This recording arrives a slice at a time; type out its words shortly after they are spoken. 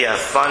Yeah,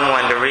 fun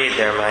one to read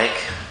there, Mike.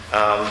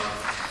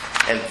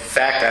 In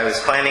fact, I was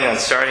planning on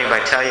starting by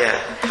telling you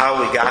how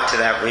we got to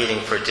that reading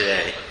for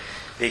today.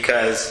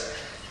 Because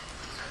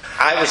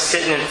I was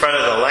sitting in front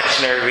of the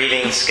lectionary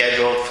reading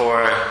scheduled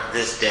for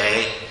this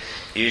day.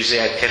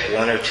 Usually I pick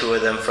one or two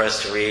of them for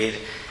us to read.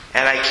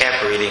 And I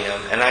kept reading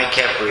them, and I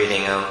kept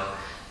reading them.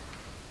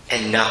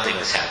 And nothing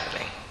was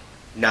happening.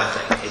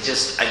 Nothing. I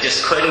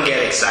just couldn't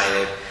get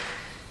excited.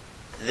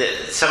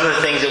 Some of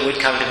the things that would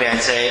come to me, I'd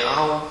say,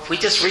 oh, we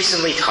just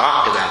recently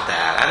talked about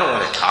that. I don't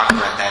want to talk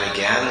about that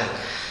again.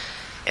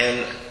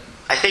 And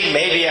I think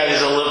maybe I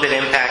was a little bit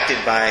impacted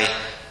by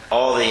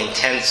all the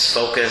intense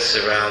focus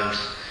around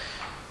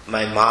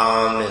my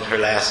mom and her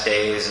last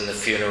days and the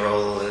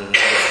funeral and the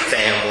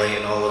family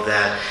and all of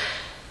that.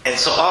 And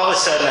so all of a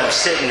sudden I'm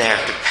sitting there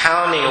after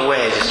pounding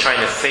away just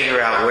trying to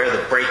figure out where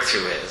the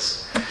breakthrough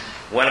is,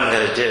 what I'm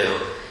going to do.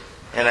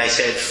 And I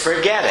said,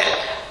 forget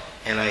it.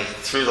 And I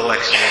threw the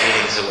lectionary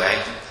readings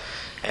away.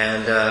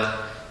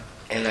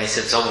 And I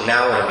said, so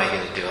now what am I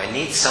going to do? I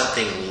need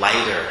something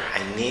lighter.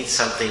 I need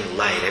something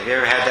light. Have you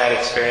ever had that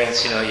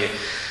experience? You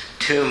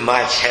too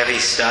much heavy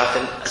stuff.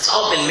 And it's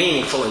all been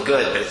meaningful and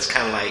good, but it's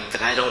kind of like,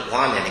 but I don't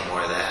want any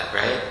more of that,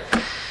 right?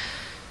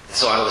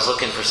 So I was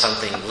looking for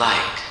something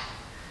light.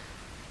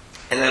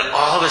 And then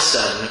all of a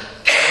sudden,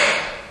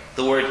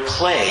 the word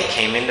play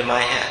came into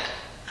my head.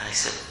 And I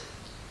said,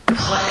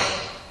 play?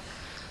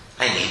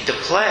 I need to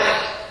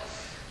play.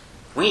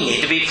 We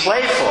need to be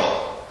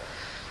playful.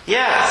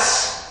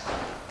 Yes.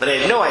 But I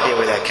had no idea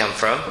where that came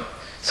from.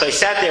 So I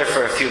sat there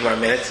for a few more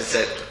minutes and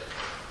said,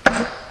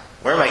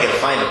 where am I going to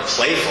find a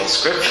playful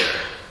scripture?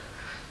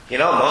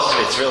 Most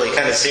of it's really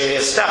kind of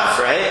serious stuff,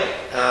 right?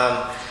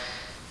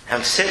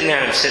 I'm sitting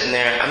there.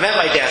 I'm at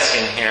my desk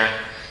in here.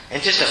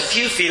 And just a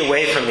few feet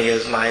away from me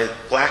is my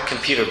black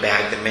computer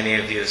bag that many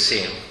of you have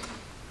seen.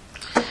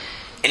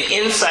 And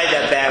inside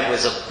that bag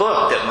was a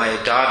book that my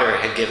daughter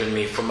had given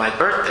me for my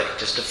birthday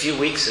just a few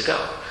weeks ago.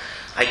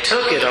 I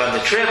took it on the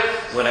trip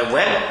when I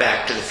went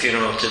back to the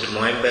funeral to Des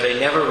Moines, but I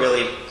never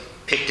really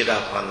picked it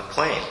up on the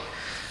plane.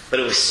 But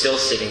it was still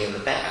sitting in the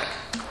bag.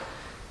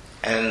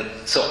 And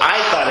so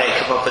I thought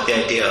I'd come up with the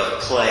idea of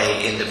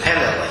play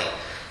independently.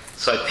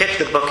 So I picked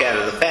the book out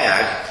of the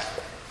bag.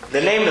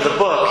 The name of the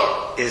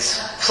book is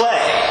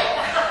Play.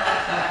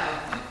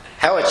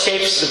 How it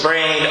shapes the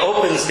brain,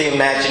 opens the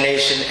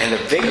imagination, and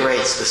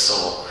invigorates the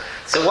soul.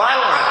 So, I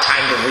don't have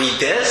time to read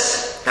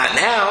this. Not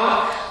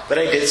now. But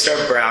I did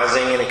start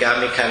browsing, and it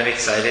got me kind of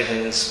excited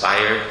and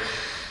inspired.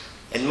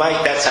 And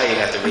Mike, that's how you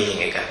got the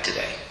reading you got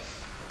today.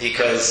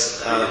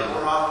 Because,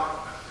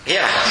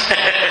 yeah.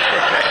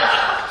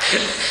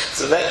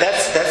 So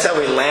that's how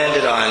we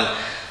landed on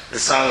the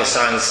Song of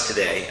Songs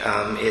today.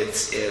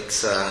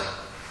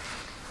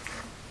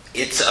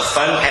 It's a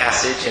fun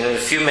passage, and in a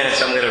few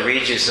minutes I'm going to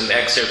read you some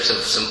excerpts of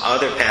some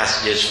other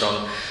passages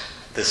from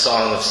the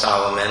Song of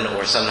Solomon,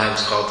 or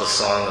sometimes called the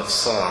Song of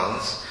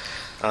Songs.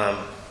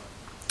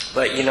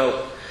 But you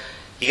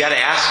got to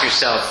ask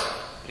yourself,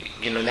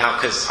 now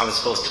because I'm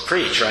supposed to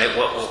preach, right?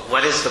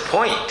 What is the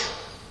point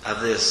of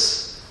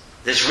this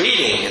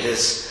reading,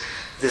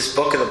 this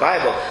book of the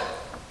Bible?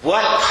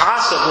 What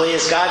possibly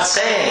is God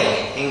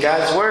saying in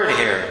God's Word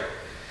here?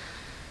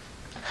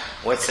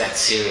 What's that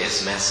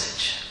serious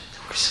message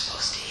we're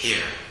supposed to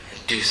hear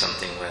and do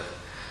something with?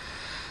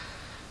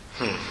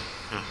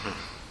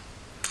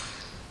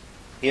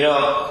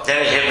 Then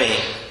it hit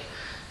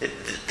me.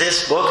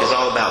 This book is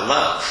all about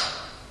love.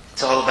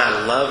 It's all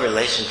about a love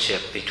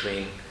relationship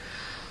between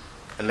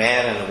a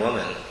man and a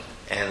woman.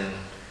 And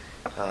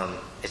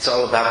it's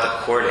all about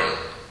the courting.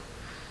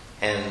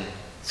 And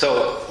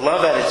so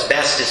love at its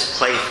best is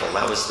playful.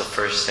 That was the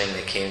first thing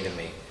that came to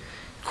me.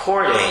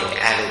 Courting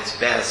at its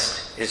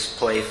best is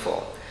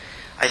playful.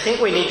 I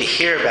think we need to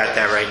hear about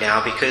that right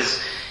now,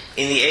 because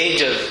in the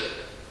age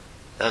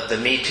of the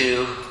Me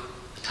Too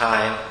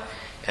time,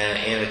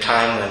 in a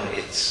time when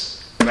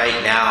it's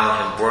right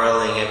now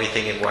embroiling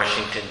everything in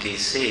Washington,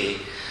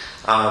 D.C.,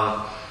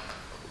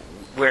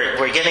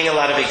 we're getting a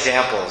lot of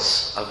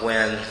examples of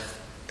when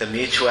the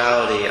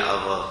mutuality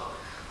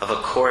of a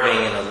courting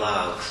and a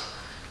love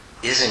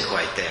isn't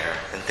quite there,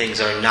 and things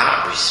are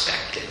not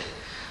respected.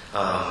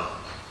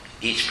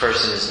 Each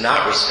person is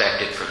not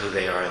respected for who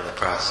they are in the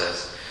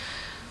process.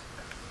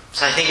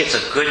 So I think it's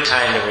a good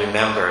time to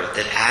remember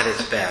that at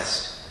its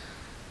best,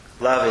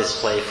 love is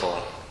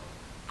playful,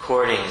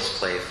 courting is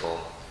playful,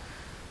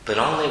 but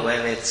only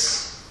when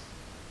it's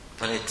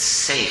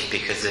safe,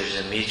 because there's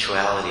a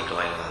mutuality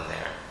going on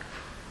there.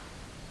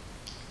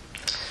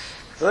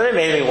 So that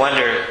made me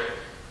wonder,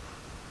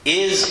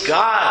 is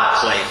God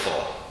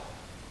playful?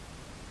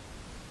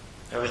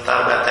 Ever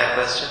thought about that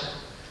question?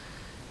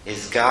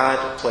 Is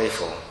God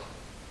playful?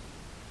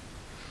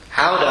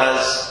 How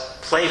does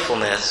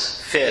playfulness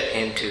fit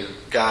into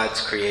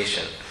God's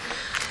creation?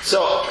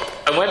 So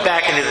I went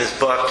back into this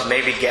book to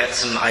maybe get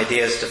some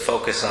ideas to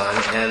focus on,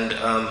 and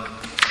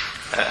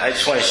I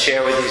just want to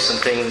share with you some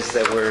things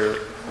that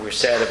were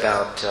said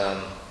about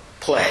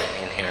play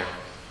in here.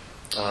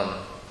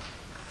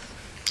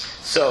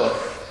 So,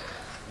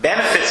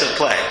 benefits of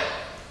play.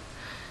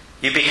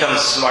 You become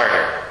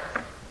smarter.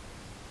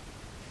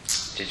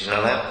 Did you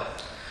know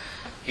that?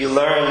 You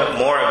learn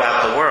more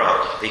about the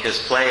world because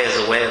play is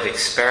a way of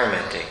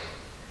experimenting.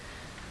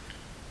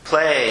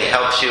 Play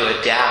helps you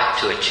adapt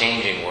to a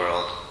changing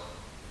world.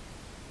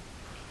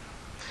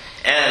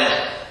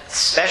 And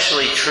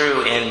especially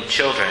true in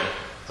children,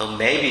 though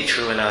maybe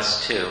true in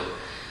us too,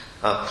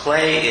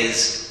 play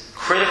is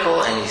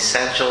critical and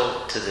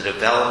essential to the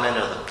development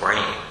of the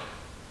brain.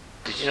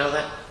 Did you know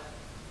that?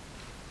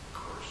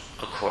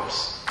 Of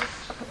course.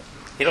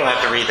 You don't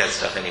have to read that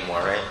stuff anymore,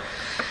 right?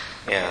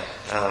 Yeah.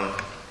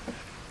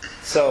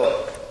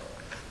 So,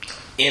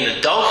 in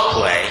adult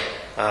play,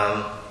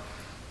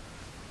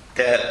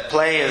 that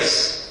play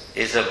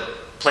is a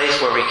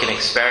place where we can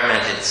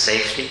experiment in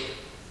safety.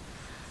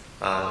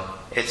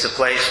 It's a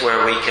place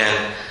where we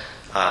can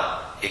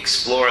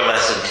explore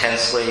less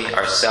intensely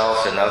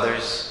ourselves and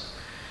others.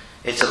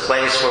 It's a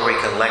place where we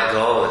can let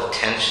go of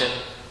tension,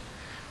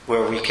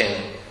 where we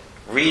can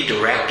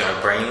redirect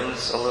our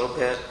brains a little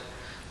bit,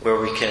 where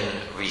we can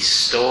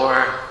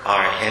restore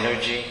our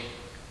energy.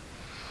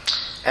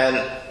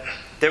 And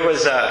there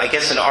was, I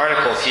guess, an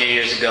article a few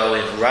years ago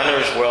in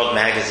Runner's World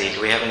magazine.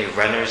 Do we have any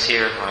runners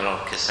here? I know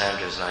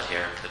Cassandra's not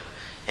here, but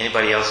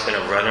anybody else been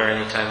a runner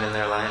anytime in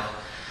their life?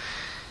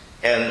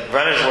 And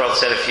Runner's World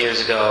said a few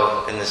years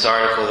ago in this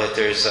article that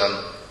there's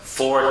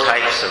 4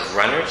 types of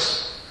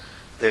runners.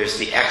 There's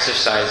the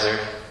exerciser,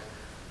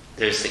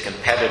 there's the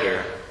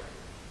competitor,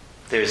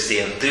 there's the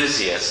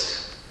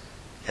enthusiast,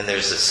 and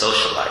there's the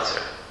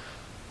socializer.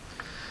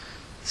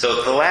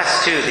 So the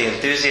last two, the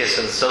enthusiast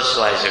and the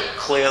socializer,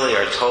 clearly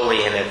are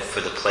totally in it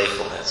for the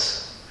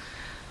playfulness.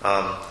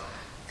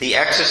 The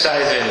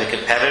exerciser and the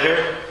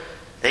competitor,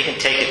 they can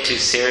take it too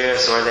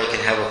serious or they can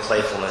have a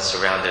playfulness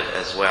around it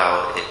as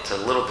well. It's a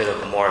little bit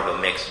of more of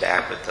a mixed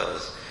bag with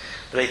those.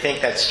 But I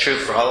think that's true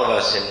for all of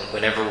us, and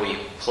whenever we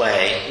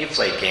play, you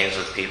play games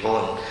with people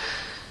and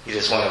you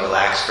just want to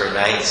relax for a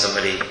night and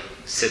somebody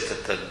sits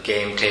at the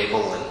game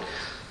table and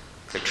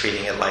they're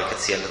treating it like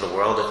it's the end of the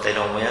world if they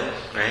don't win,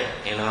 right?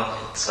 You know,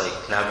 it's like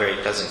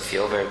it doesn't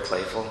feel very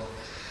playful.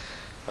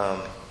 I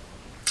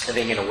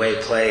think in a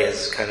way play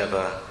is kind of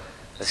a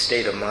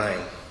state of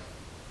mind.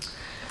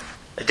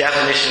 A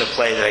definition of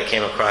play that I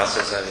came across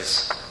as I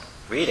was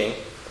reading,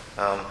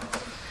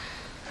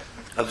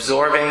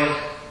 absorbing,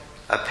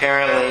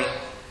 apparently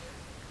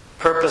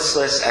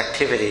purposeless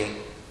activity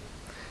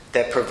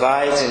that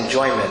provides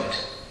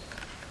enjoyment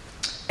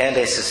and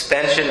a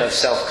suspension of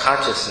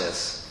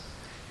self-consciousness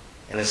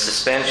and a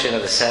suspension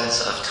of a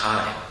sense of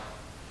time.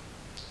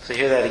 So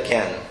hear that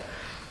again.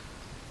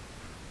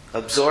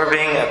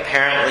 Absorbing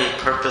apparently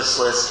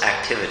purposeless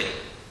activity.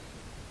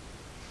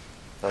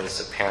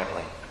 Notice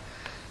apparently.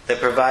 That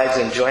provides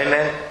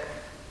enjoyment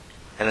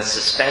and a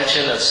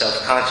suspension of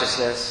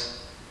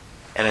self-consciousness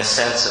and a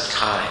sense of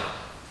time.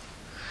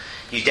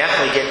 You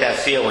definitely get that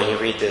feel when you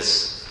read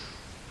this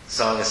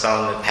Song of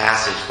Solomon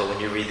passage, but when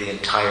you read the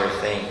entire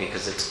thing,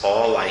 because it's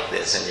all like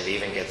this, and it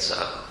even gets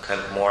kind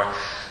of more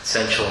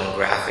sensual and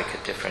graphic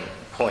at different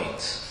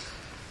points.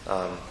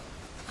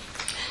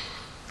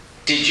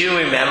 Did you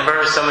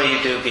remember, some of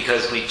you do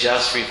because we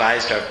just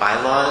revised our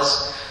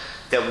bylaws,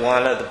 that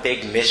one of the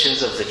big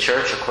missions of the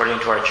church, according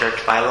to our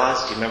church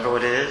bylaws, do you remember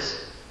what it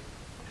is?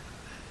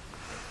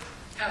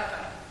 Have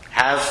fun.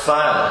 Have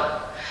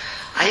fun.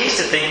 I used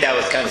to think that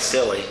was kind of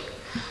silly.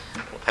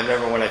 I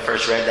remember when I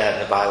first read that in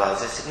the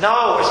bylaws, I said,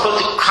 no, we're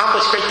supposed to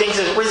accomplish great things.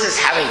 What is this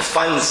having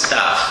fun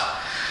stuff?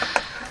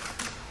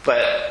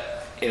 But,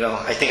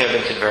 I think I've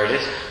been converted.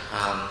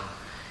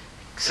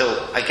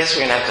 So I guess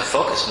we're going to have to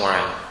focus more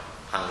on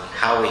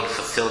how we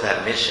fulfill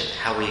that mission,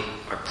 how we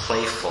are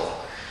playful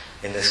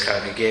in this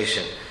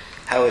congregation,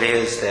 how it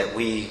is that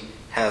we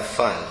have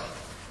fun.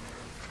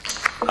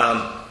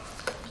 I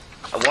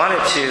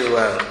wanted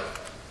to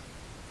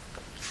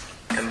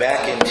come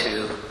back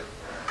into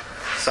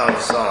Song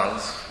of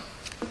Songs.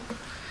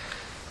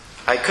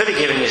 I could have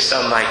given you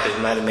some that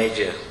might have made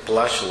you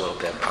blush a little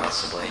bit,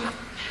 possibly.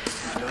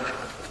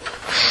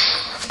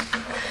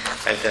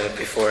 I've done it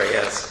before,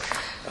 yes.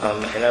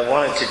 And I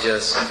wanted to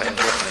just, if I can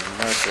get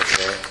my marker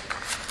here,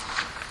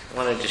 I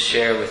wanted to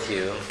share with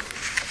you.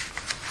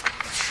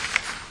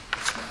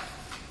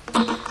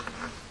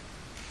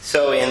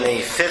 So in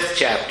the 5th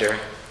chapter,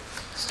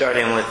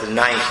 starting with the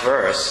 9th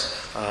verse,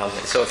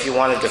 so if you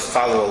wanted to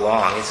follow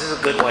along, this is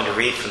a good one to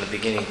read from the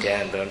beginning to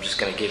end, but I'm just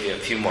going to give you a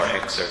few more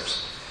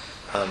excerpts.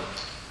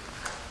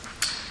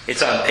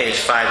 It's on page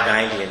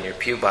 590 in your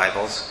pew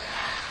Bibles,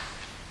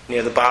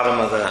 near the bottom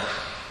of the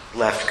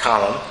left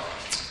column.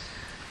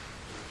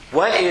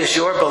 What is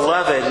your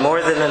beloved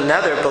more than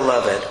another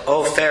beloved,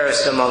 O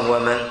fairest among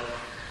women?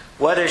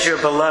 What is your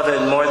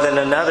beloved more than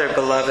another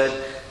beloved,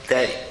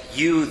 that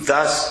you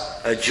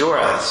thus adjure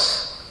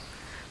us?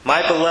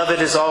 My beloved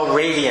is all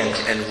radiant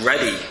and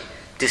ruddy,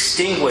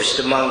 distinguished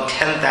among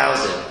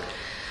 10,000.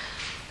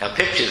 Now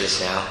picture this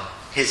now.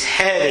 His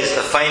head is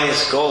the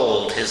finest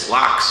gold, his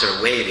locks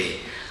are wavy,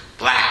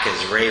 black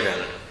as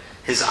raven.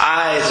 His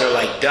eyes are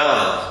like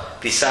dove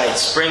beside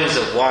springs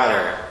of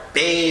water,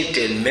 bathed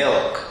in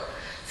milk.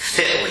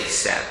 fitly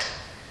set.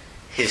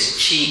 His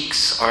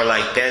cheeks are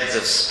like beds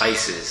of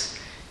spices,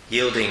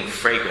 yielding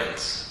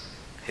fragrance.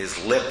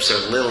 His lips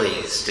are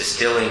lilies,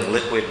 distilling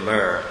liquid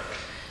myrrh.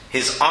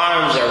 His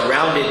arms are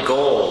rounded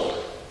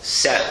gold,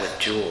 set with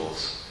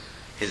jewels.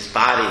 His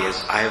body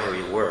is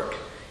ivory work,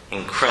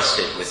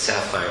 encrusted with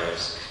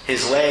sapphires.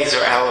 His legs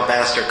are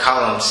alabaster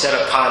columns set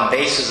upon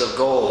bases of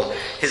gold.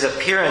 His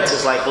appearance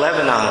is like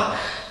Lebanon,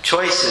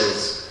 choice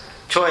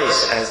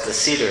as the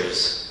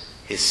cedars.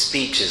 His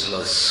speech is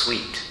most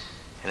sweet,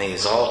 and he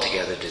is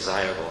altogether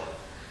desirable.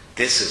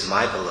 This is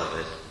my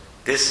beloved.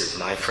 This is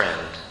my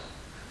friend,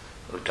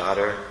 O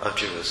daughter of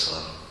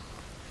Jerusalem.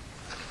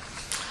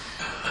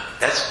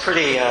 That's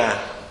pretty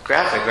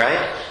graphic,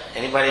 right?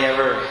 Anybody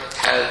ever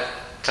had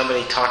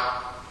somebody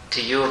talk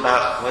to you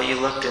about what you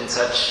looked in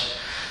such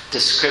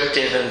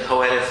descriptive and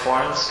poetic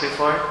forms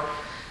before?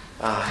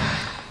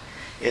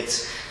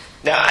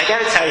 Now, I got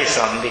to tell you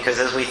something, because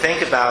as we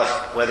think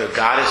about whether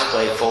God is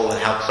playful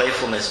and how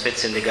playfulness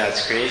fits into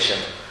God's creation,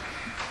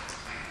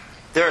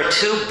 there are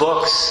two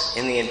books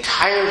in the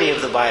entirety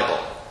of the Bible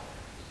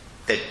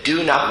that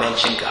do not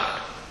mention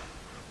God.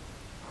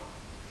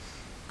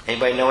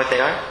 Anybody know what they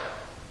are?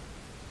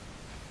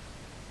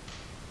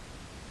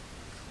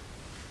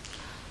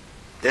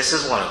 This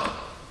is one of them.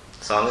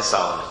 Song of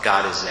Solomon.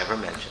 God is never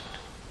mentioned.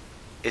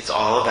 It's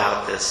all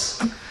about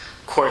this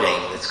courting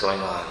that's going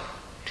on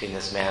between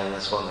this man and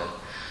this woman.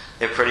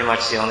 They're pretty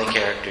much the only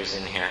characters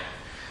in here.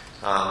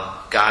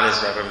 God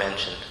is never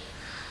mentioned.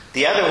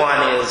 The other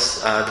one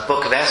is the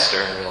book of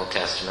Esther in the Old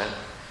Testament.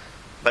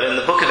 But in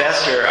the book of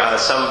Esther,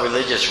 some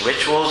religious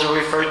rituals are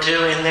referred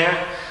to in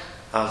there.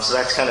 So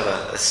that's kind of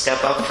a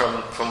step up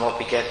from what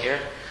we get here.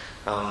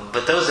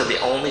 But those are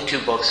the only two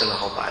books in the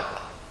whole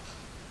Bible.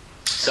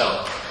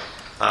 So,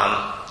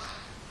 I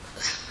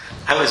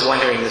was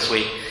wondering this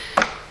week,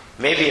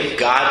 maybe if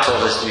God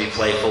told us to be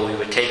playful, we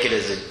would take it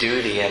as a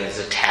duty and as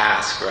a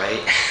task,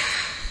 right?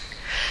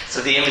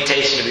 So the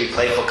invitation to be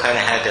playful kind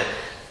of had to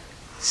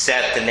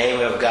set the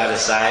name of God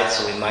aside,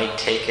 so we might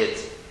take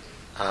it,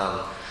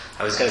 I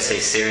was going to say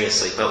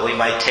seriously, but we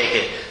might take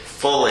it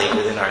fully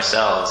within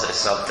ourselves as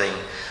something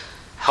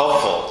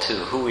helpful to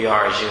who we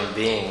are as human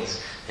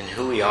beings and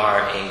who we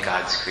are in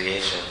God's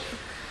creation.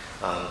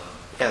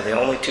 The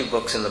only two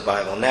books in the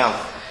Bible. Now,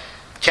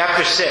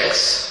 chapter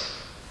 6,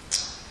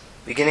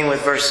 beginning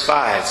with verse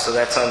 5, so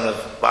that's on the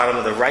bottom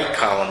of the right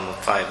column of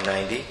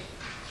 590.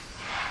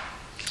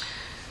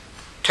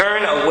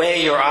 Turn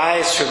away your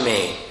eyes from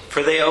me,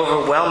 for they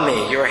overwhelm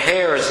me. Your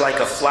hair is like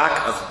a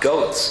flock of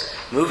goats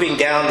moving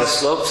down the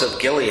slopes of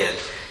Gilead.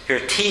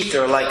 Your teeth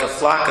are like a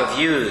flock of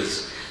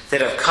ewes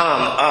that have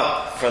come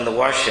up from the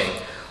washing.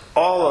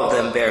 All of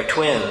them bear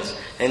twins,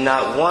 and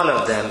not one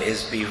of them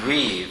is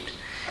bereaved.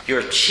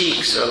 Your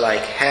cheeks are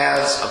like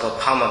halves of a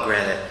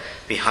pomegranate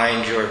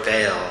behind your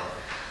veil.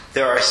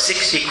 There are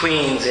 60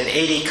 queens and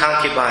 80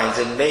 concubines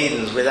and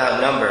maidens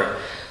without number.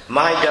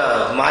 My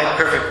dove, my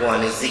perfect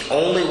one, is the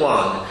only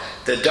one,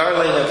 the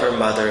darling of her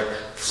mother,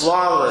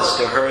 flawless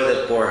to her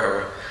that bore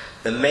her.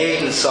 The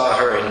maiden saw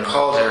her and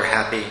called her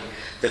happy,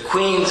 the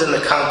queens and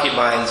the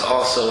concubines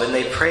also, and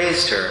they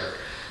praised her.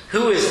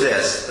 Who is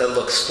this that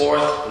looks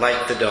forth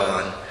like the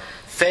dawn,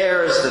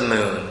 fair as the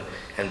moon,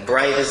 and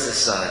bright as the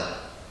sun,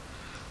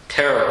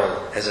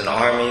 terrible as an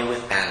army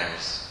with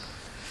banners?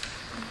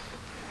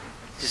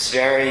 Just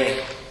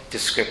very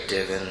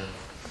descriptive. And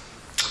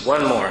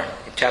one more,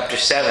 in chapter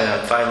 7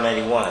 on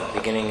 591,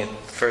 beginning at the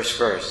first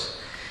verse.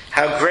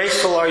 How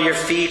graceful are your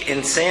feet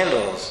in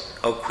sandals,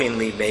 O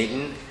queenly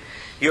maiden!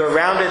 Your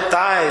rounded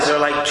thighs are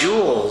like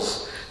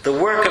jewels, the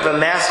work of a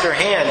master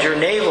hand. Your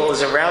navel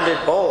is a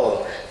rounded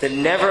bowl that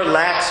never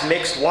lacks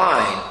mixed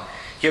wine.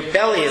 Your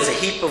belly is a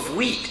heap of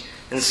wheat,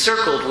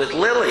 encircled with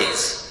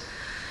lilies.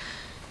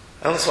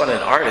 I almost want an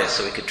artist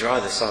so we could draw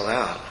this all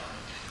out.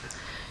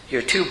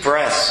 Your two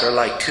breasts are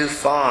like two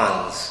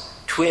fawns,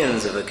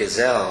 twins of a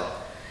gazelle.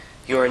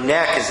 Your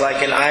neck is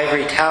like an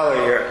ivory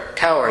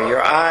tower.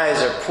 Your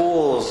eyes are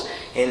pools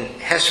in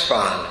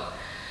Heshbon,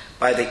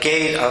 by the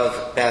gate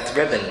of Bath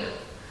Ribbon.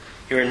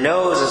 Your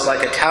nose is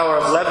like a tower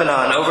of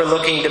Lebanon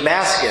overlooking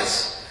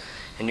Damascus,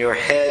 and your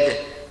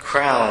head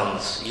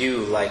crowns you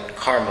like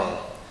Carmel,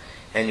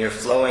 and your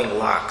flowing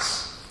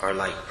locks are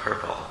like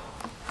purple.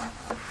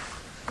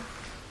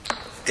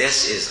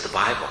 This is the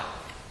Bible.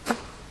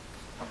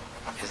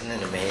 Isn't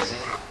it amazing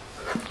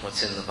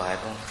what's in the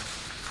Bible?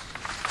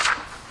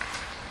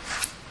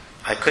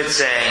 I could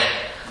say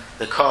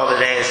the call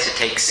today is to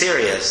take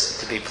serious,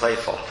 to be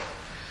playful.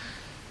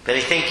 But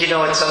I think,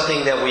 it's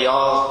something that we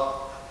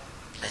all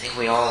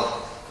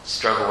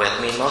struggle with.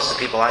 I mean, most of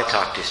the people I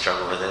talk to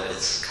struggle with it.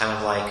 It's kind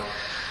of like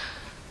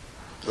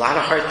a lot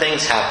of hard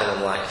things happen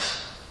in life.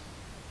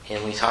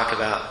 And we talk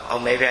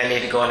about, maybe I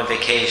need to go on a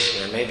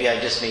vacation, or maybe I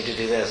just need to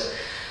do this.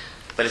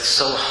 But it's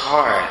so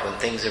hard when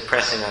things are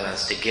pressing on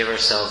us to give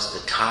ourselves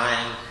the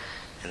time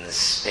and the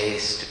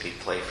space to be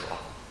playful.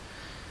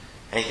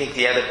 And I think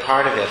the other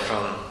part of it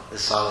from the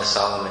Song of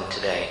Solomon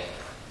today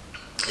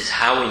is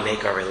how we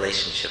make our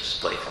relationships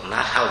playful.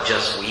 Not how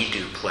just we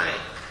do play,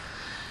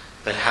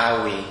 but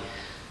how we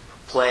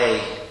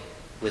play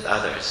with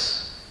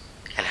others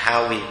and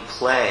how we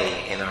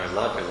play in our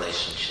love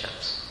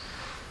relationships.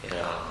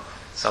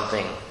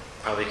 Something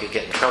probably could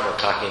get in trouble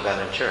talking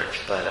about in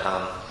church, but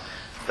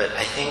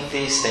I think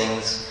these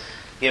things,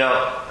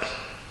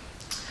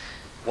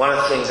 one of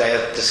the things I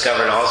have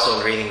discovered also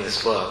in reading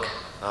this book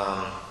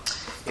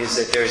is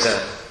that there's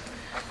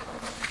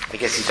I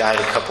guess he died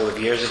a couple of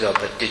years ago,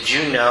 but did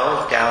you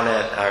know down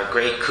at our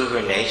great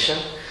Cougar Nation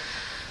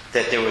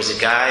that there was a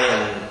guy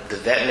in the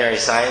veterinary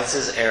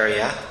sciences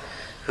area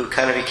who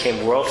kind of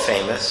became world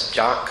famous,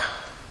 Jacques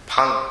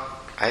Punk,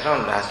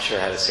 I'm not sure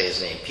how to say his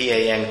name,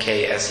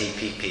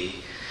 Panksepp,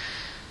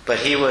 but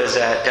he was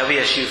at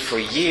WSU for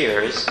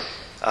years,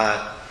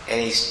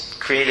 and he's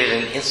created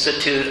an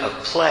institute of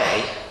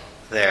play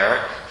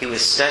there. He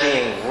was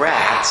studying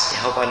rats to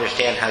help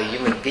understand how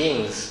human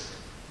beings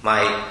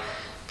might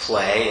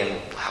play and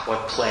how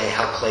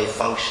play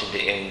functioned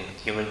in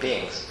human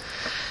beings.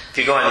 If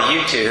you go onto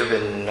YouTube,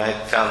 and I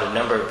found a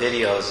number of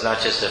videos,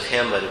 not just of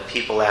him, but of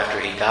people after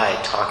he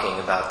died talking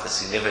about the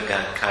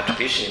significant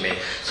contribution he made.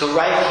 So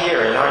right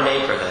here in our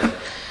neighborhood,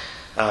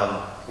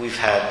 we've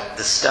had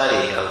the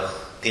study of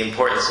the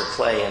importance of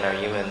play in our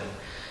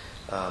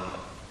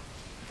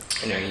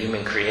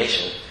human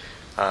creation.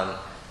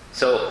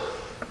 So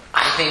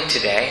I think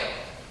today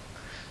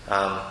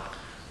I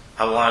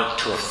want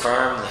to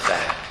affirm the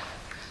fact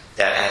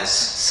that as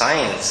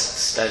science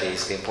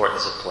studies the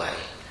importance of play,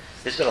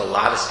 there's been a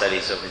lot of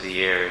studies over the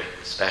years,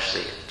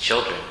 especially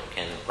children,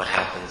 and what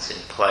happens in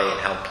play and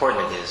how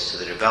important it is to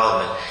the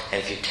development. And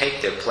if you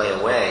take their play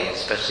away,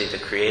 especially the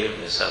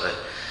creativeness of it,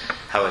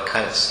 how it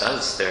kind of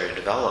stunts their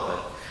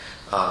development.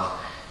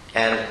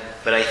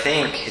 But I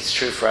think it's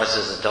true for us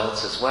as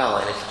adults as well.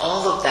 And if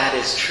all of that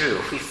is true,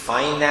 if we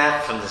find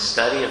that from the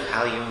study of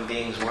how human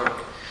beings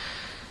work,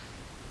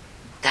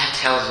 that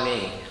tells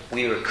me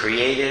we were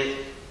created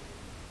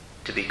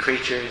to be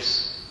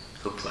creatures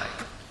who play.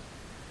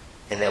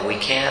 And that we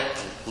can't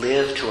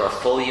live to our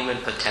full human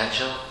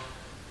potential.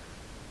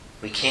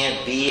 We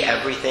can't be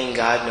everything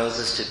God knows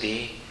us to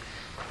be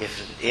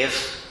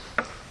if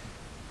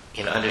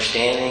in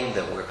understanding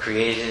that we're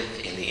created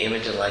in the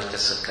image and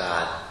likeness of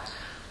God,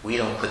 we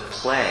don't put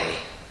play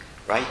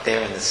right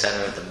there in the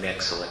center of the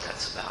mix of what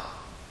that's about.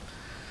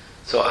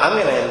 So I'm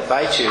going to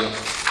invite you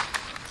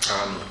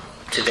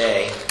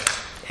today,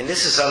 and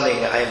this is something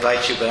I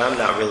invite you, but I'm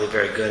not really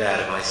very good at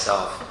it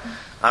myself.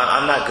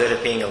 I'm not good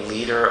at being a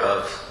leader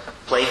of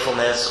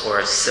playfulness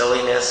or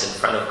silliness in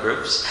front of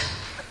groups.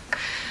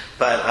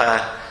 But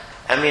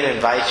I'm going to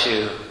invite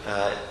you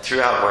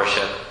throughout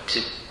worship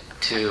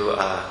to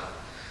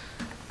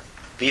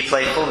be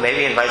playful.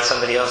 Maybe invite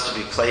somebody else to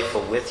be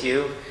playful with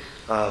you.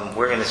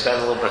 We're going to spend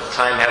a little bit of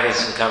time having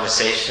some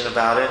conversation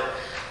about it.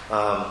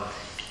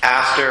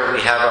 After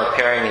we have our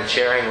pairing and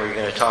sharing, we're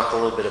going to talk a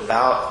little bit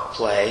about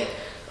play.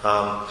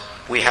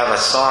 We have a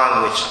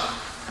song which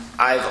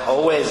I've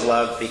always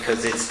loved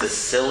because it's the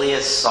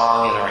silliest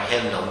song in our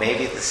hymnal.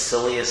 Maybe the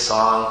silliest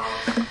song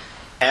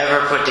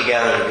ever put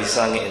together to be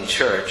sung in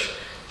church.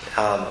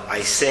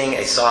 I sing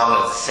a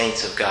song of the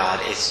saints of God.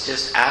 It's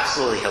just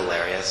absolutely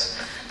hilarious.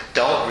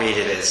 Don't read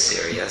it as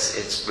serious.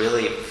 It's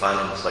really fun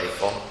and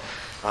playful.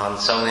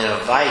 So I'm going to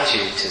invite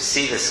you to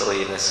see the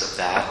silliness of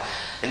that.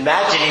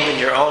 Imagine even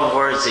your own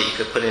words that you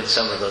could put in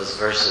some of those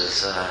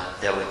verses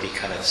that would be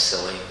kind of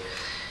silly.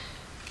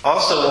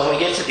 Also, when we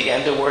get to the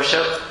end of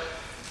worship,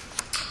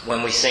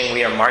 when we sing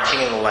 "We Are Marching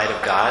in the Light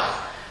of God,"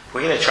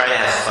 we're going to try to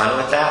have fun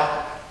with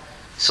that.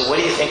 So what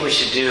do you think we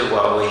should do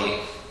while we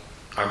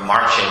are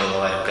marching in the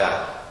light of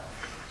God?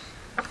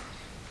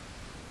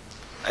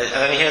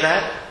 Let me hear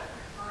that?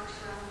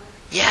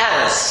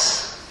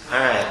 Yes!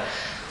 Alright.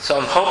 So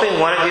I'm hoping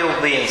one of you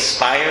will be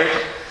inspired,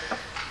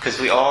 because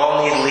we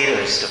all need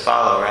leaders to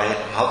follow, right?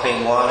 I'm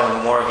hoping one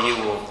or more of you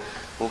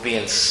will be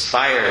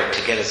inspired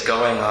to get us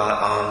going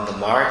on the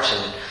march.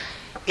 And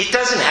it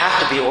doesn't have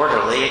to be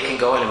orderly. It can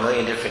go in a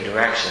million different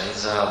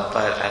directions.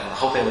 But I'm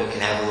hoping we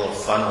can have a little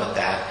fun with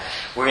that.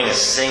 We're going to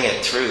sing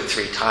it through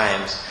 3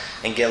 times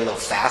and get a little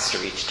faster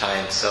each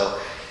time. So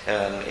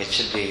it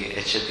should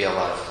be a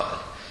lot of fun.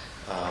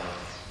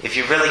 If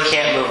you really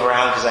can't move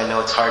around, because I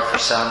know it's hard for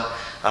some,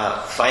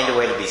 find a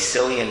way to be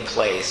silly in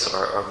place,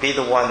 or be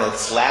the one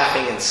that's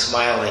laughing and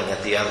smiling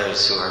at the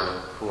others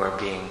who are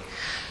being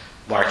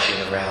marching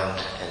around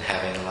and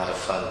having a lot of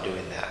fun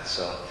doing that.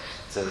 So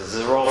there's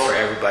a role for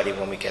everybody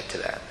when we get to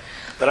that.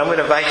 But I'm going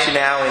to invite you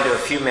now into a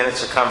few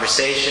minutes of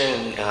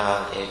conversation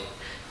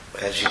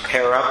as you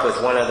pair up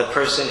with one other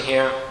person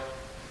here.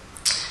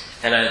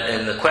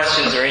 And the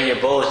questions are in your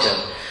bulletin.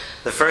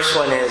 The first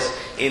one is,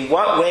 in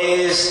what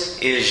ways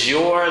is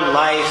your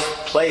life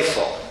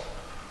playful?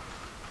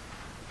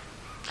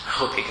 I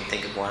hope you can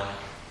think of one.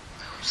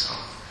 I hope so.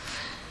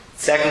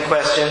 Second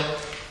question.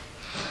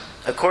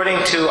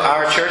 According to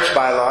our church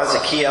bylaws, a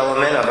key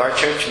element of our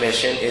church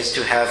mission is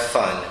to have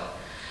fun.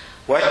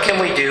 What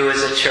can we do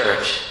as a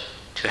church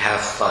to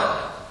have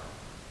fun?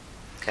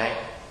 Okay?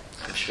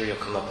 I'm sure you'll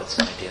come up with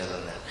some ideas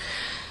on that.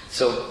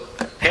 So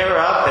pair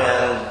up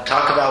and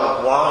talk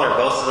about one or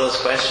both of those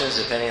questions,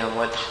 depending on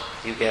what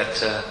you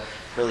get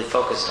really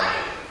focused on.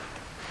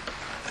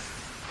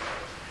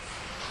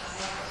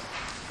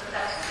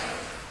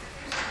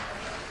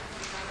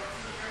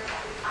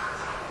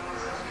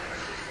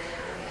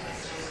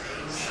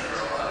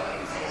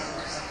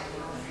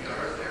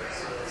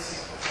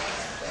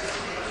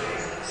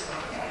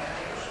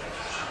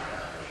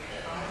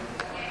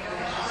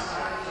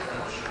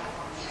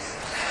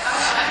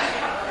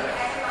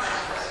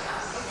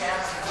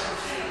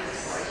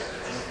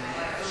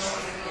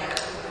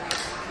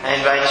 I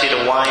invite you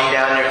to wind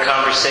down your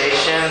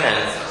conversation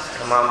and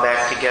come on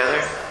back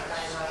together.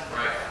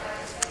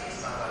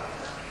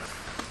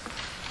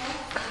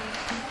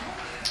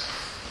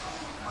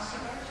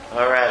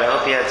 All right, I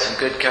hope you had some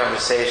good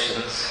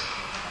conversations.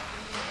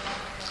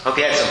 Hope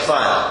you had some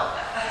fun.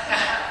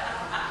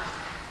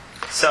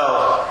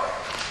 So,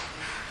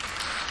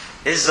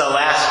 this is the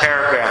last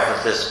paragraph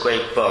of this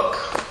great book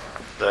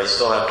that I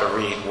still have to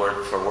read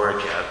word for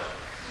word yet.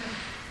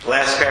 The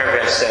last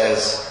paragraph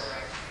says,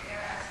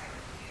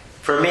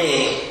 "For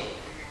me,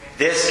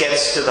 this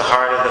gets to the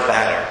heart of the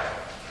matter.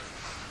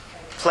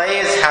 Play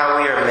is how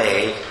we are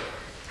made,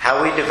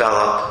 how we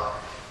develop,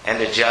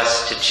 and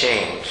adjust to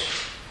change.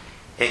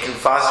 It can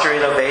foster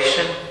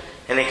innovation,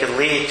 and it can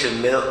lead to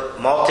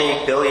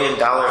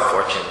multi-billion-dollar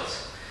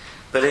fortunes.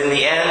 But in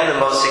the end, the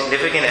most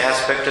significant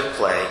aspect of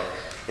play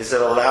is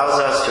that it allows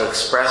us to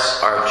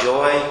express our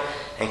joy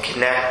and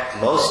connect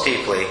most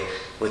deeply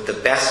with the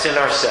best in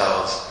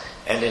ourselves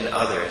and in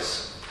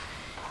others.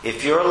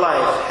 If your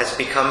life has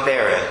become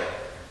barren,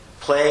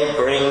 play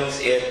brings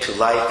it to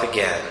life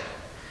again.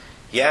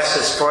 Yes,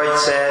 as Freud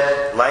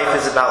said, life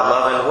is about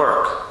love and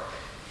work.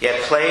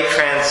 Yet play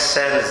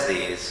transcends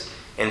these,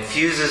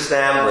 infuses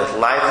them with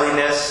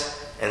liveliness,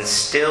 and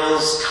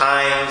stills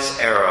time's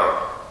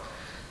arrow.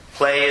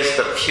 Play is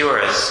the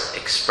purest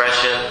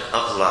expression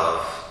of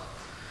love.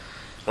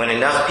 When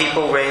enough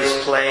people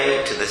raise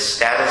play to the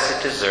status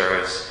it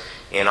deserves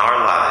in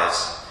our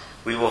lives,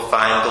 we will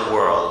find the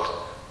world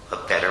a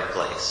better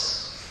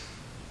place."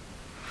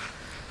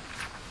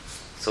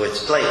 So it's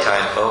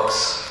playtime,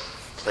 folks.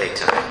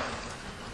 Playtime.